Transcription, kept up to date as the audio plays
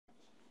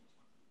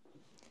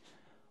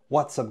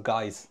What's up,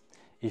 guys?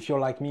 If you're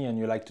like me and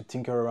you like to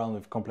tinker around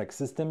with complex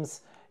systems,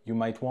 you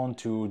might want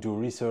to do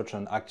research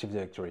on Active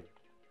Directory.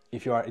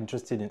 If you are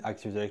interested in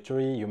Active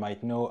Directory, you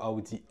might know how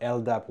the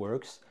LDAP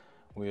works.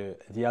 The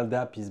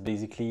LDAP is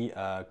basically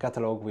a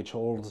catalog which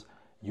holds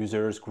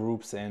users,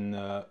 groups, and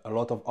a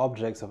lot of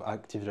objects of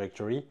Active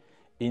Directory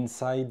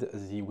inside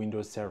the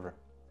Windows server.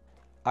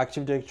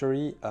 Active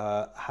Directory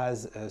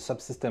has a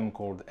subsystem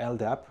called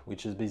LDAP,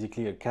 which is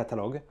basically a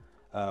catalog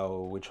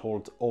which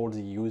holds all the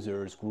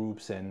users,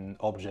 groups, and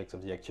objects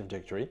of the Active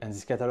Directory. And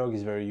this catalog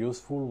is very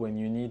useful when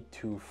you need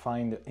to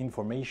find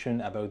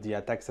information about the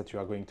attacks that you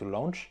are going to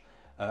launch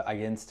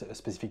against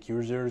specific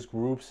users,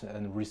 groups,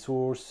 and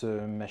resource,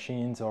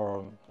 machines,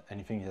 or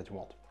anything that you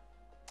want.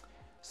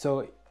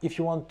 So if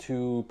you want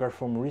to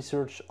perform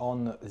research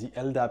on the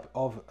LDAP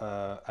of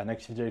an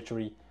Active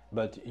Directory,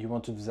 but you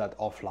want to do that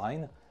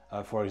offline,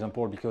 for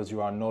example, because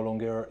you are no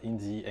longer in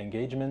the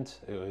engagement,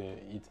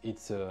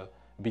 it's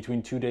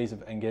between 2 days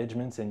of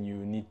engagements and you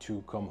need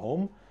to come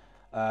home.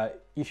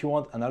 If you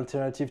want an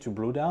alternative to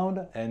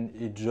Bluedown and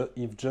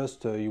if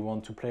just you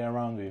want to play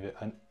around with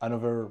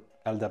another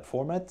LDAP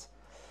format,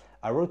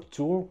 I wrote a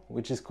tool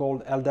which is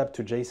called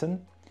ldap2json,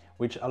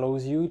 which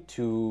allows you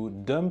to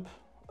dump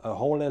a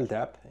whole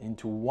LDAP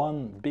into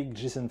one big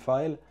JSON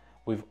file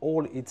with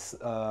all its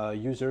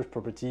users,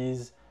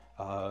 properties,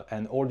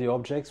 and all the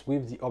objects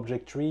with the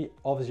object tree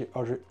of the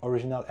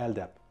original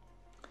LDAP.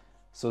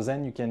 So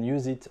then you can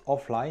use it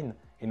offline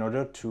in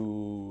order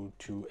to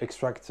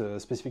extract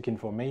specific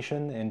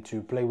information and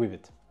to play with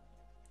it.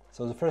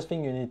 So the first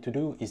thing you need to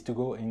do is to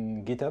go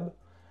in GitHub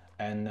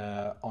and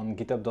on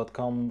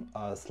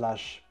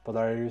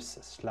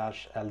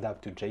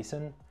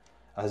github.com/podarius/ldap2json.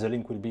 The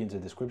link will be in the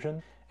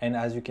description. And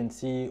as you can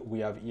see, we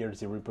have here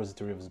the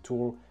repository of the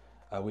tool,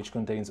 which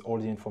contains all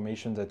the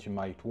information that you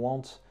might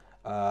want.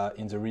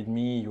 In the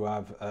README, you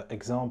have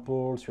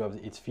examples, you have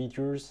its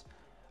features.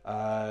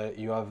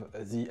 You have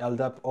the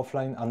LDAP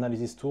offline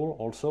analysis tool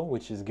also,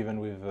 which is given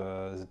with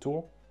the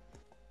tool.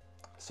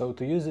 So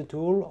to use the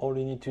tool, all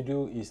you need to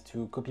do is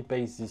to copy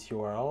paste this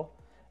URL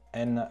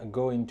and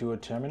go into a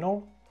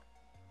terminal.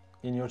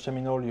 In your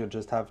terminal, you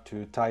just have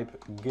to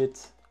type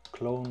git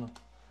clone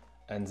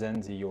and then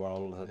the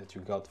URL that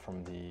you got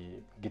from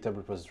the GitHub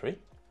repository.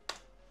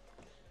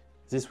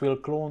 This will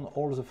clone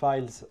all the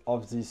files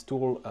of this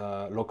tool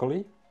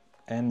locally,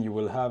 and you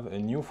will have a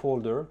new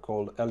folder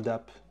called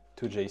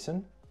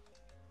ldap2json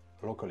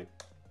locally.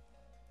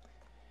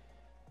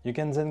 You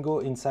can then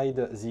go inside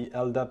the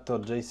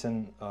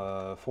ldap2json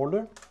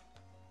folder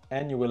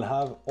and you will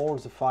have all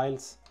the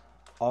files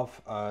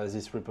of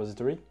this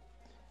repository.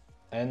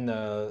 And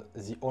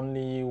the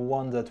only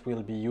one that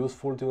will be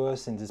useful to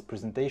us in this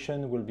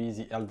presentation will be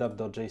the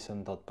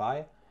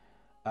ldap2json.py,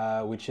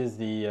 which is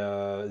the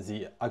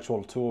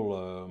actual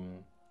tool,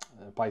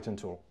 Python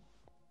tool.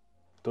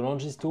 To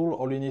launch this tool,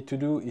 all you need to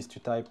do is to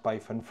type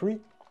python3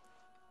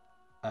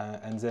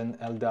 and then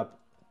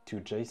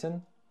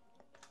ldap2json.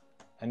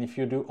 And if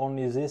you do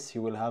only this,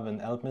 you will have an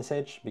help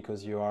message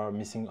because you are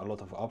missing a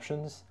lot of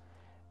options.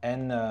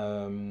 And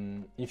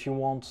if you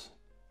want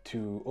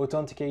to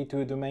authenticate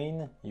to a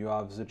domain, you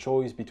have the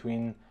choice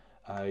between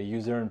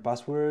user and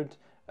password,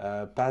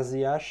 pass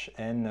the hash,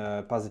 and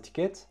pass the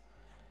ticket.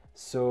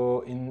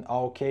 So in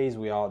our case,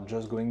 we are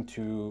just going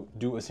to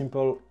do a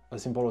simple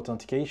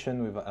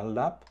authentication with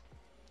LDAP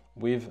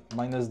with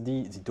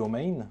 -d the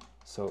domain,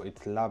 so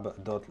it's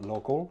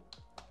lab.local,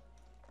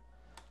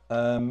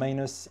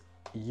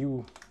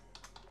 -u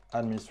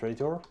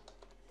administrator,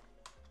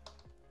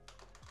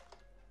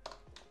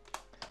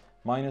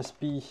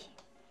 -p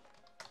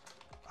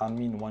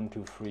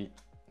admin123,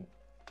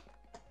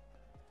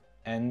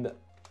 and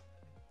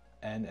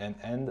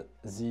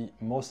the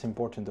most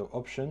important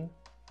option,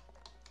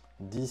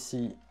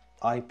 DC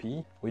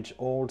IP, which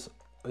holds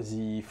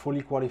the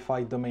fully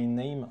qualified domain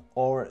name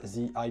or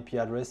the IP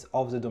address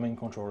of the domain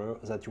controller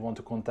that you want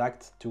to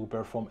contact to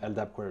perform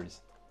LDAP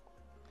queries.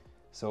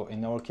 So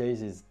in our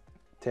case is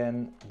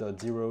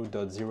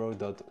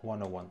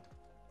 10.0.0.101.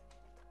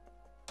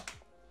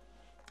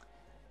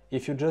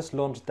 If you just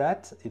launch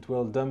that, it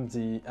will dump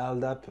the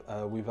LDAP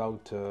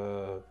without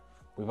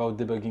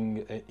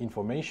debugging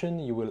information.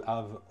 You will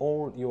have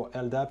all your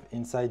LDAP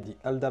inside the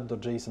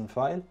ldap.json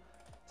file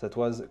that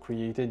was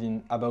created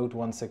in about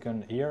 1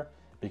 second here,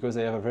 because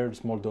I have a very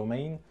small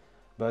domain.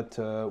 But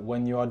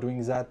when you are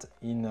doing that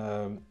in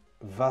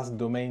vast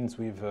domains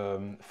with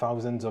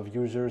thousands of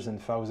users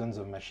and thousands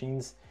of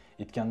machines,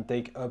 it can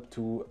take up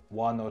to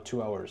 1 or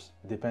 2 hours,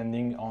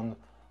 depending on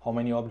how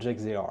many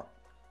objects there are.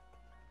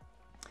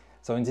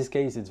 So in this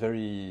case, it's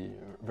very,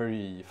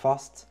 very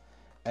fast.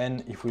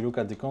 And if we look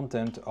at the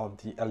content of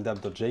the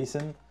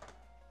ldap.json,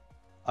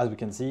 as we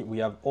can see, we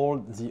have all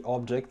the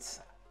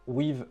objects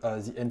with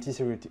the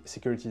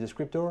anti-security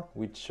descriptor,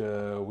 which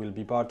will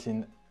be part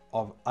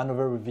of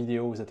another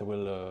video that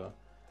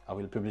I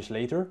will publish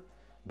later.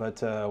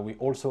 But we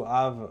also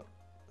have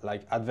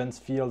like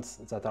advanced fields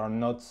that are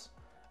not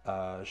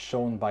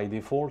shown by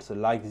default,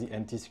 like the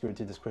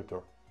anti-security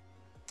descriptor.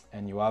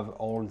 and you have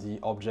all the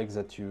objects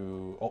that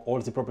all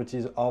the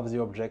properties of the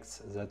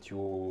objects that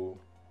you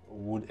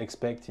would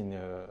expect in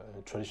a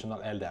traditional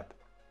LDAP.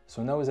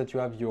 So now that you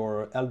have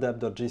your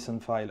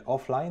ldap2json file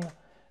offline,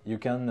 you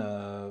can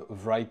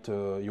write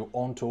your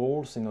own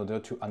tools in order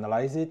to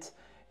analyze it.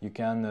 You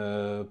can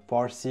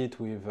parse it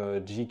with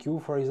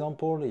GQ, for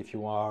example, if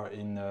you are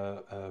in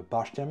a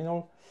parse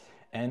terminal.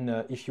 And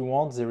if you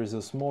want, there is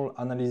a small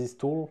analysis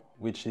tool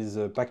which is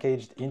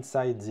packaged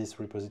inside this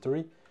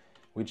repository,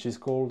 which is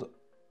called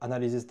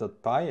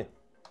analysis.py.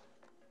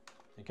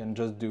 You can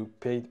just do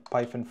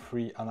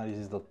python-free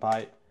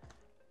analysis.py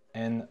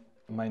and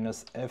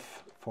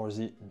 -f for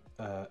the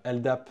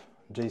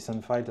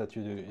ldap.json file that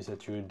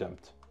you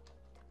dumped.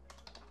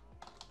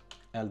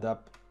 ldap.json.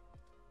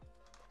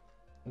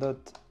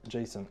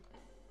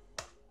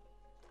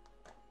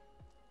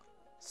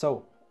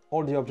 So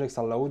all the objects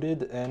are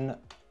loaded, and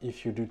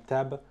if you do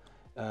tab,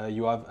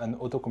 you have an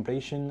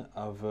auto-completion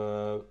of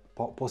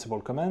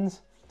possible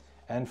commands.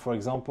 And for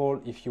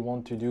example, if you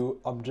want to do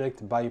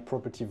object by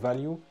property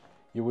value,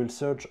 you will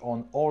search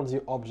on all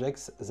the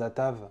objects that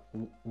have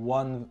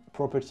one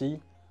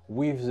property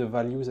with the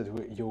value that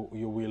you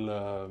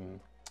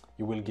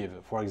will give.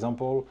 For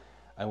example,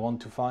 I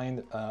want to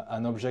find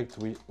an object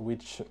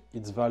which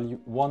its value,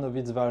 one of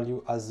its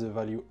value has the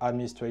value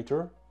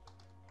administrator.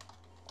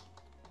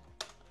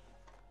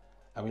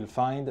 I will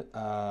find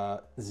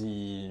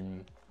the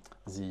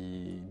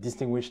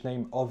distinguished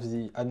name of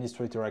the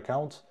administrator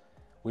account,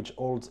 which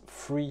holds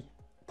 3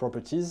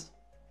 properties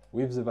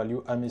with the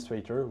value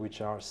administrator,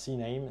 which are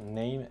CNAME,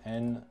 name,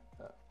 and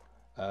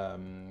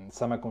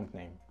some account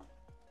name.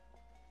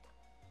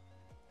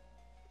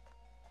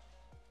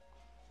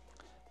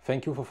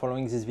 Thank you for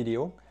following this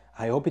video.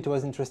 I hope it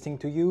was interesting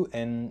to you,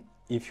 and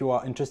if you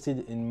are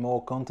interested in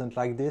more content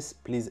like this,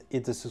 please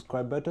hit the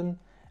subscribe button,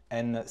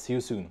 and see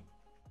you soon.